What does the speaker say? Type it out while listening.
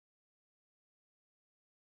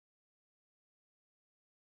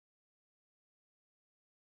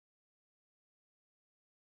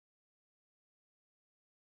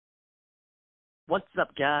What's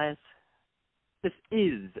up, guys? This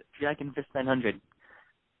is DF900,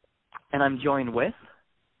 and I'm joined with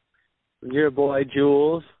your boy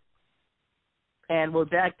Juels, and we're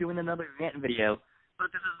back doing another rant video.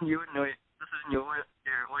 But this isn't your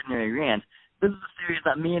ordinary rant. This is a series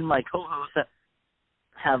that me and my co-host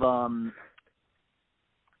have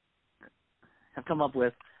come up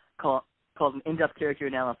with called an in-depth character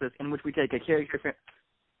analysis, in which we take a character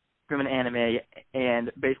from an anime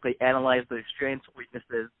and basically analyze their strengths,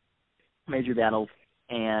 weaknesses, major battles,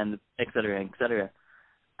 and et cetera, et cetera.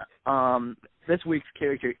 This week's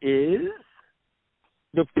character is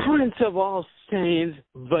the Prince of all Saiyans,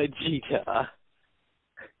 Vegeta.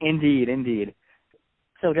 Indeed.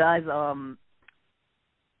 So, guys, I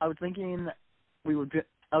was thinking we would go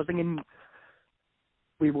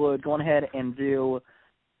on ahead and we would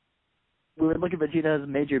look at Vegeta's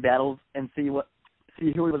major battles and see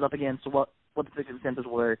who he was up against, what the circumstances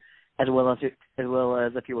were, as well as if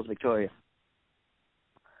he was victorious.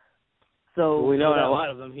 So we know in a lot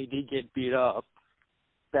of them he did get beat up.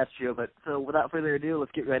 That's true, but so without further ado,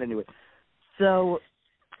 let's get right into it. So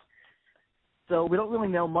we don't really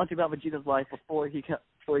know much about Vegeta's life before he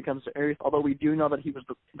comes to Earth, although we do know that he was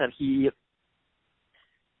the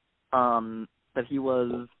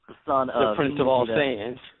son of the Prince of all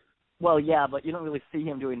Saiyans. Well, yeah, but you don't really see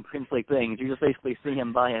him doing princely things. You just basically see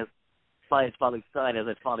him by his father's side as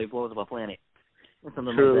his father blows up a planet. Or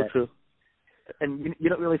something like that. True. And you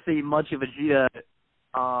don't really see much of Vegeta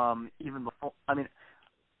even before. I mean,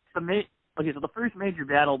 so the first major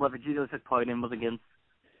battle that Vegeta took part in was against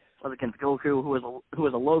Goku, who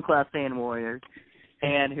was a low-class Saiyan warrior,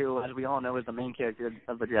 and who, as we all know, is the main character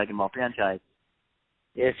of the Dragon Ball franchise.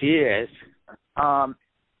 Yes, he is.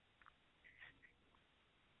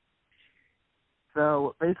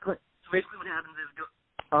 So basically what happens is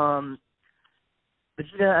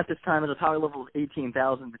Vegeta at this time has a power level of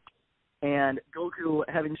 18,000, and Goku,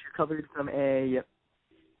 having recovered from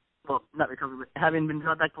having been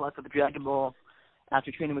brought back to life with the Dragon Ball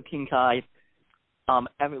after training with King Kai,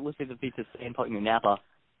 effortlessly defeats his Saiyan partner Nappa,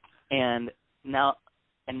 and now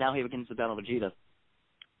he begins the battle of Vegeta.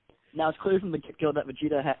 Now it's clear from the get-go that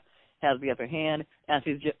Vegeta has the upper hand as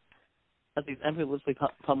he's effortlessly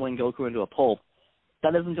pummeling Goku into a pulp.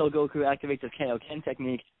 That is until Goku activates his Kaioken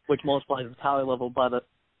technique, which multiplies his power level I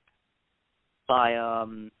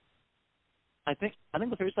think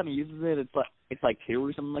the first time he uses it, it's like 2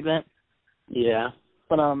 or something like that. Yeah.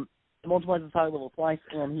 But it multiplies his power level twice,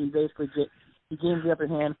 and he basically he gains the upper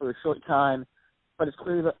hand for a short time. But it's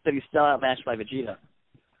clear that he's still outmatched by Vegeta.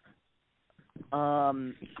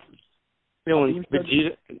 When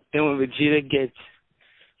Vegeta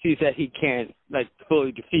sees that he can't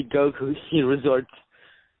fully defeat Goku, he resorts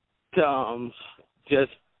to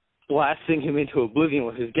just blasting him into oblivion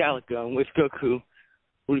with his Gallic gun, which Goku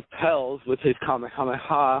repels with his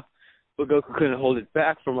Kamehameha, but Goku couldn't hold it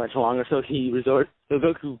back for much longer, so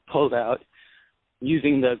Goku pulled out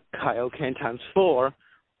using the Kaioken times 4,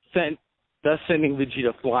 thus sending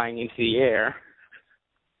Vegeta flying into the air.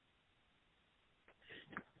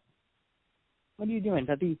 What are you doing,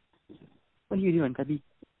 Peppy?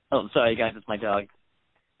 Oh, sorry, guys, it's my dog.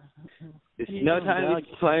 There's no time to be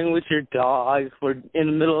playing with your dog. We're in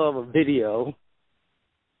the middle of a video.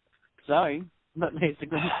 Sorry, but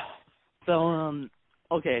basically. So,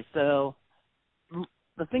 okay, so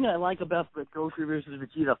the thing I like about the Goku versus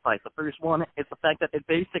Vegeta fight, the first one, is the fact that it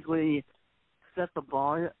basically set the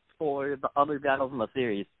bar for the other battles in the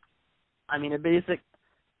series. Up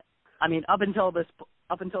until this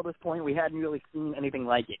point, we hadn't really seen anything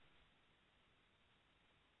like it.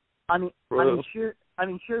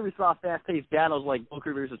 Sure, we saw fast-paced battles like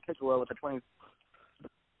Goku versus Piccolo at the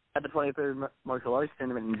 23rd Martial Arts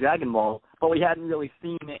Tournament in Dragon Ball, but we hadn't really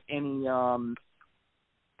seen any.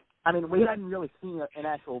 We hadn't really seen an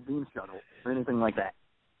actual beam struggle or anything like that.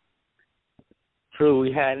 True,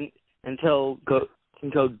 we hadn't until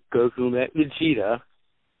Goku met Vegeta.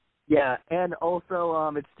 Yeah, and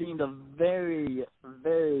also it seemed a very,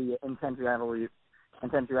 very intense rivalry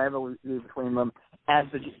between them, as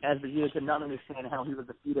Vegeta could not understand how he was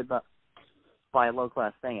defeated by a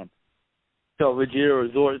low-class Saiyan. So Vegeta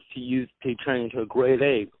resorts to turning into a great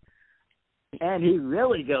ape. And he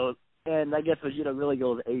really goes, and I guess Vegeta really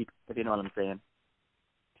goes ape, if you know what I'm saying.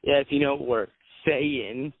 Yeah, if you know what we're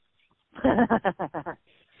saying.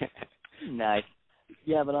 Nice.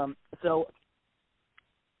 Yeah, but, so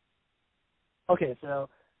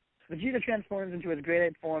Vegeta transforms into his great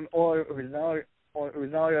ape form, or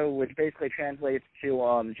Rosario, which basically translates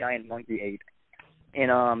to giant monkey ape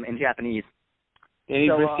in Japanese. And he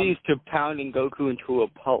proceeds to pounding Goku into a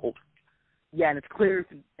pulp. Yeah, and it's clear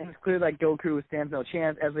that Goku stands no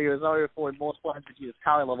chance as he was already afforded multiple times Vegeta's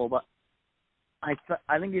power level. But I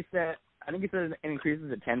think he said it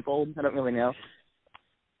increases it tenfold. I don't really know.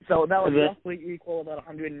 So that would roughly equal about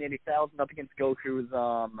 180,000 up against Goku's.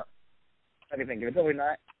 Let me think.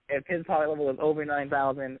 If his power level is over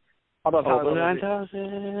 9,000, although power over level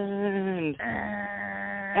 9,000.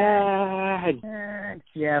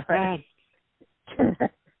 Yeah.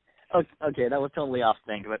 Okay, that was totally off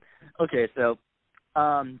sync, but okay. So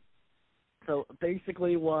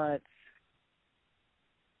basically what?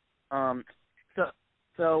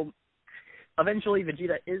 So eventually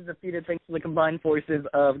Vegeta is defeated thanks to the combined forces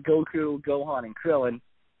of Goku, Gohan, and Krillin.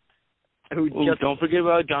 Don't forget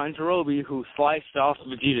about John Jirobi, who sliced off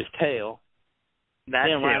Vegeta's tail. That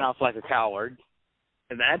and ran off like a coward.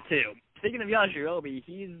 That too. Speaking of Yajirobe,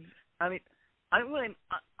 I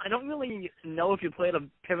don't really know if he played a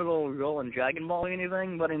pivotal role in Dragon Ball or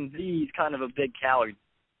anything, but in Z, he's kind of a big coward.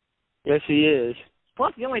 Yes, he is.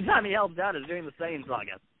 Plus, the only time he helps out is during the Saiyan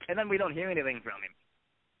Saga, and then we don't hear anything from him.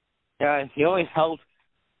 Yeah, he only helped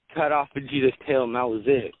cut off Vegeta's tail, and that was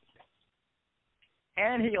it.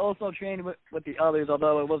 And he also trained with the others,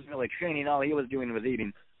 although it wasn't really training. All he was doing was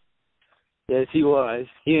eating. Yes, he was.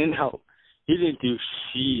 He didn't help. He didn't do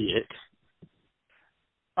shit.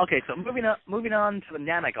 Okay, so moving on to the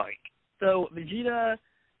Namek arc. So Vegeta,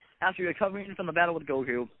 after recovering from the battle with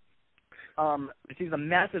Goku, receives a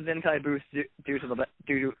massive Zenkai boost due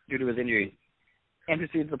to his injury, and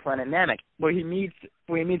proceeds to the planet Namek, where he meets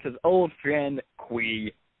his old friend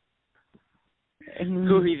Kui,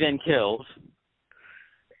 who he then kills.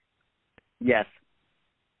 Yes.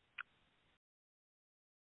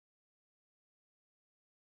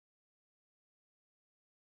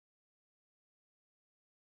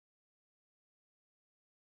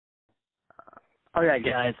 Alright,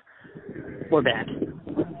 guys, we're back.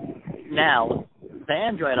 Now, the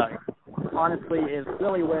Android arc, honestly, is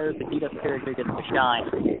really where Vegeta's character gets to shine.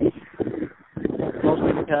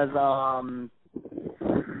 Mostly because,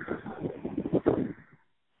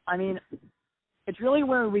 it's really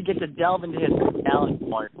where we get to delve into his personality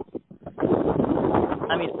more.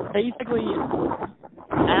 Basically,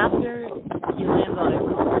 after he lands on it,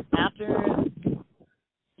 after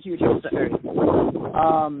he returns to Earth,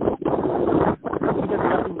 he does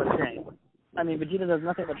nothing but train. Vegeta does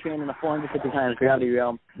nothing but train in the 450 times gravity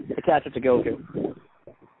realm to catch up to Goku.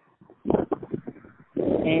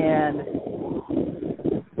 And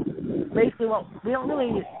basically, we don't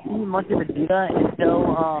really see much of Vegeta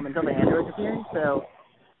until the androids appear. So,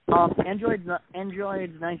 androids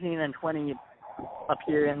 19 and 20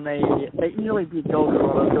 appear, and they easily beat Goku,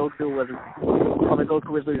 although Goku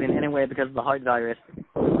was losing anyway because of the heart virus.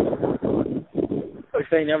 Which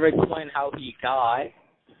they never explain how he got.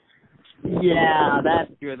 Yeah,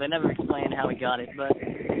 that's true. They never explained how he got it, but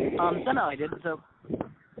somehow he did. So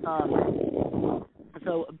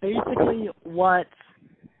basically,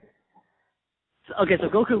 so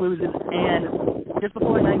Goku loses, and just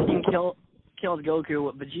before 19 kills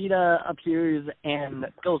Goku, Vegeta appears and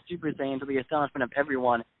goes Super Saiyan to the astonishment of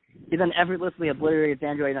everyone. He then effortlessly obliterates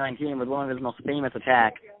Android 19 with one of his most famous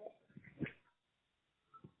attacks.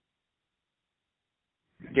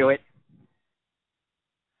 Do it.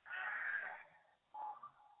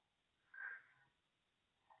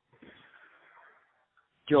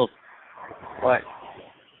 Jules. What?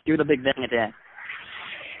 Do the Big Bang attack.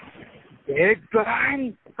 Big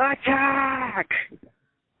Bang attack!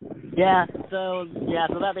 Yeah, so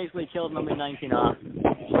that basically killed number 19 off.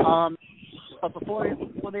 But before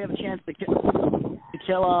they have a chance to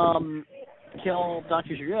kill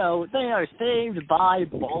Dr. Gero, they are saved by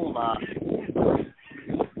Bulma.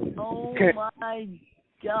 Oh my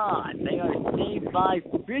god, they are saved by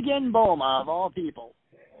friggin' Bulma of all people.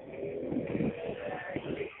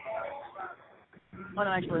 Oh no,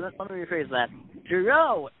 actually, let me rephrase that.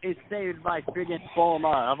 Gero is saved by friggin'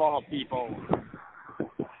 Bulma of all people.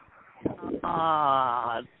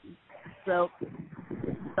 So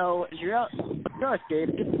Gero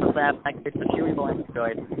escapes, gets the back, gets the chewable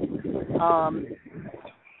android.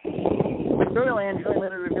 The girl android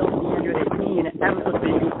later reveals to be Android 18 and was supposed to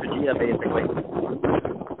be Vegeta, basically.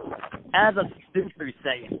 As a Super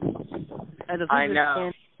Saiyan. I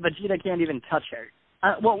know. Vegeta can't even touch her.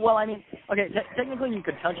 Technically you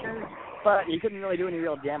could touch her, but you couldn't really do any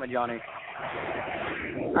real damage on her.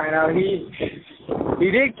 I know, he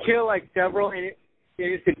did kill several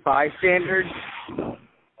innocent bystanders,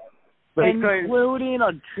 but including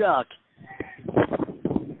a truck.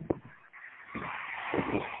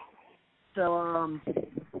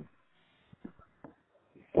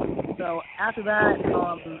 So after that,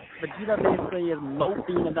 Vegeta basically is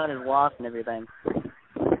moping about his loss and everything.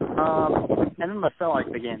 And then the Cell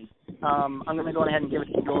arc begins. I'm going to go ahead and give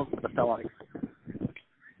it to Jules for the Cell arc.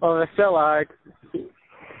 Well, the Cell arc,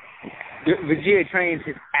 Vegeta trains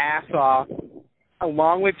his ass off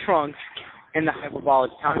along with Trunks in the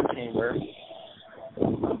hyperbolic time chamber.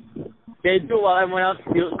 They do while everyone else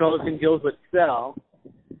goes and deals with Cell.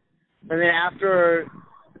 And then after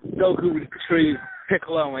Goku retrieves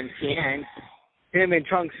Piccolo and Tien, him and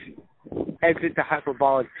Trunks exit the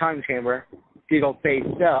hyperbolic time chamber to go face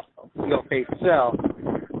Cell.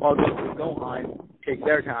 While Goku and Gohan take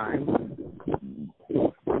their time.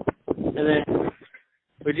 And then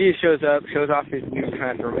Vegeta shows off his new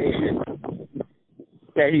transformation.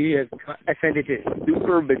 That he has ascended to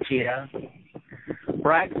Super Vegeta.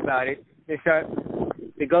 Brags about it.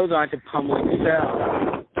 It goes on to pummeling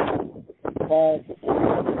Cell. But,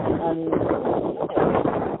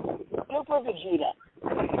 Super Vegeta.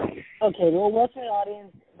 Okay, well, let's say,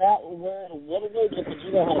 audience, that word, what is it that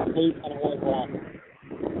Vegeta had a face on a word wrong?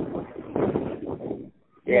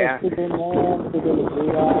 Yeah. Superman, Super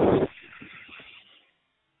Vegeta.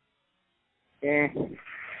 Yeah.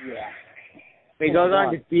 Yeah. He goes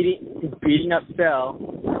on to beating up Cell,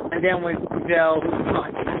 and then when Cell was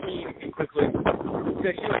on he quickly,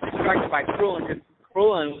 because she was distracted by Krillin, because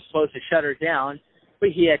Krillin was supposed to shut her down, but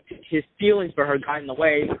he had his feelings for her got in the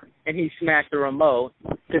way, and he smashed the remote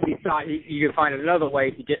because he thought he could find another way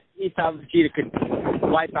to get. He thought Vegeta could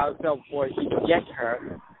wipe out Cell before he could get to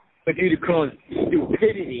her, but due to Krillin's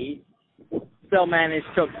stupidity, Cell managed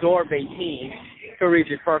to absorb 18 to reach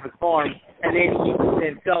his perfect form. And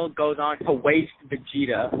then Cell goes on to waste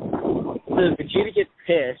Vegeta. So Vegeta gets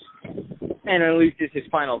pissed and releases his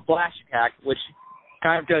final flash attack, which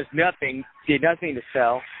kind of did nothing to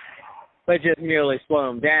Cell, but just merely slow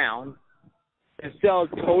him down. And Cell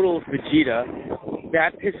totals Vegeta.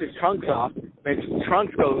 That pisses Trunks off, makes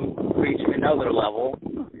Trunks go reach another level.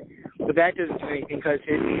 But that doesn't do anything because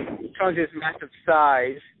Trunks' massive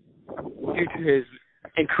size, due to his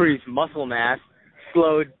increased muscle mass,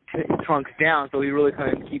 slowed Trunks down, so he really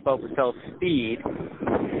couldn't keep up with Cell's speed.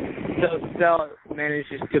 So Cell managed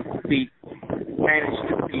to beat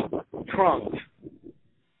Trunks.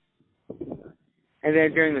 And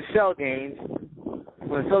then during the Cell games,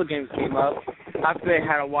 when the Cell games came up, after they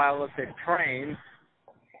had a while to train,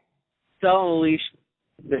 Cell unleashed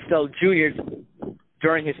the Cell Juniors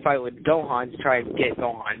during his fight with Gohan to try to get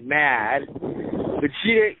Gohan mad.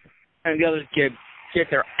 Vegeta and the others get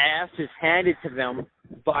their asses handed to them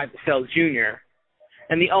by the Cell Jr.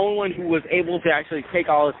 And the only one who was able to actually take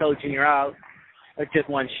all the Cell Jr. out with just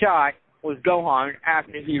one shot was Gohan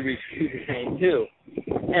after he reached Super Saiyan 2.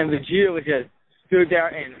 And Vegeta was just stood there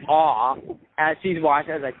in awe as he's watched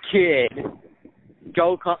as a kid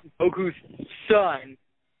Goku's son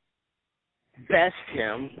best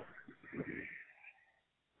him.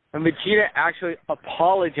 And Vegeta actually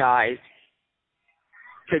apologized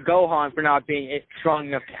to Gohan for not being strong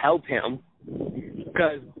enough to help him,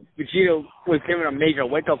 because Vegeta was given a major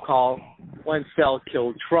wake-up call when Cell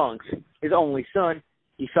killed Trunks, his only son.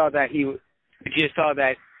 Vegeta saw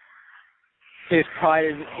that his pride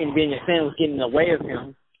in being a Saiyan was getting in the way of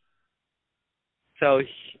him. So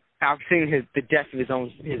after seeing the death of his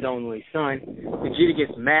only son, Vegeta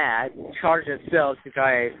gets mad, charges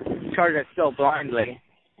at Cell blindly,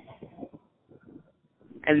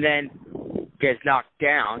 and then gets knocked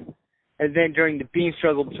down. And then during the beam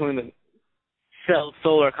struggle between the Cell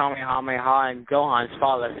Solar Kamehameha and Gohan's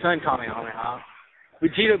father-son Kamehameha,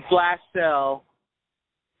 Vegeta blasts Cell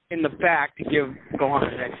in the back to give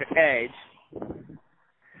Gohan an extra edge.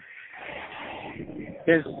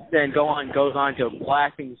 Then Gohan goes on to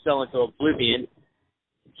blasting Cell into oblivion.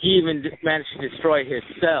 He even managed to destroy his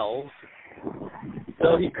cells,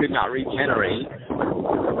 though he could not regenerate.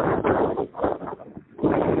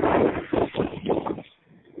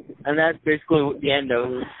 And that's basically the end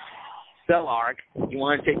of Cell arc. You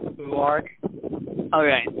want to take the Buu arc?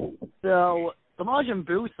 Okay, so the Majin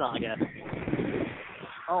Buu saga.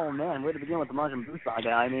 Oh man, where to begin with the Majin Buu saga?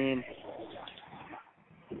 I mean,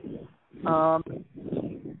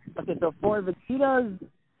 okay, so for Vegeta's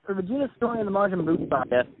story in the Majin Buu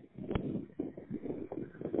saga,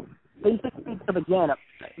 basically to begin,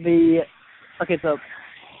 so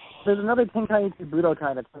there's another Tenkaichi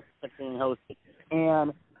Budokai that's being hosted,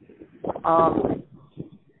 and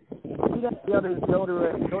the others go to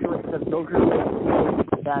it because Goku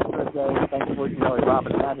that first day, thanks for working really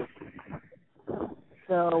Robert Magic.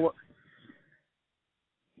 So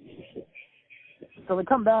they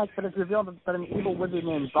come back, but it's revealed that an evil wizard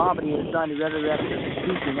named Bobbity is trying to resurrect the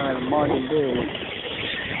species known as Majin Buu.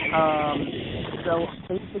 So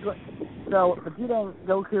basically, Vegeta and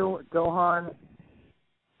Goku, Gohan,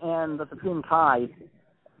 and the Supreme Kai,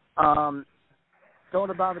 go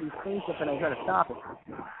to Babidi's spaceship and they try to stop it.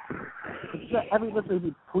 Every listener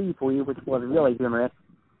he plea, which was really humorous.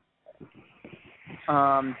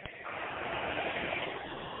 And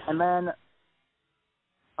then,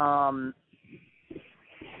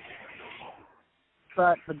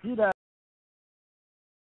 but Vegeta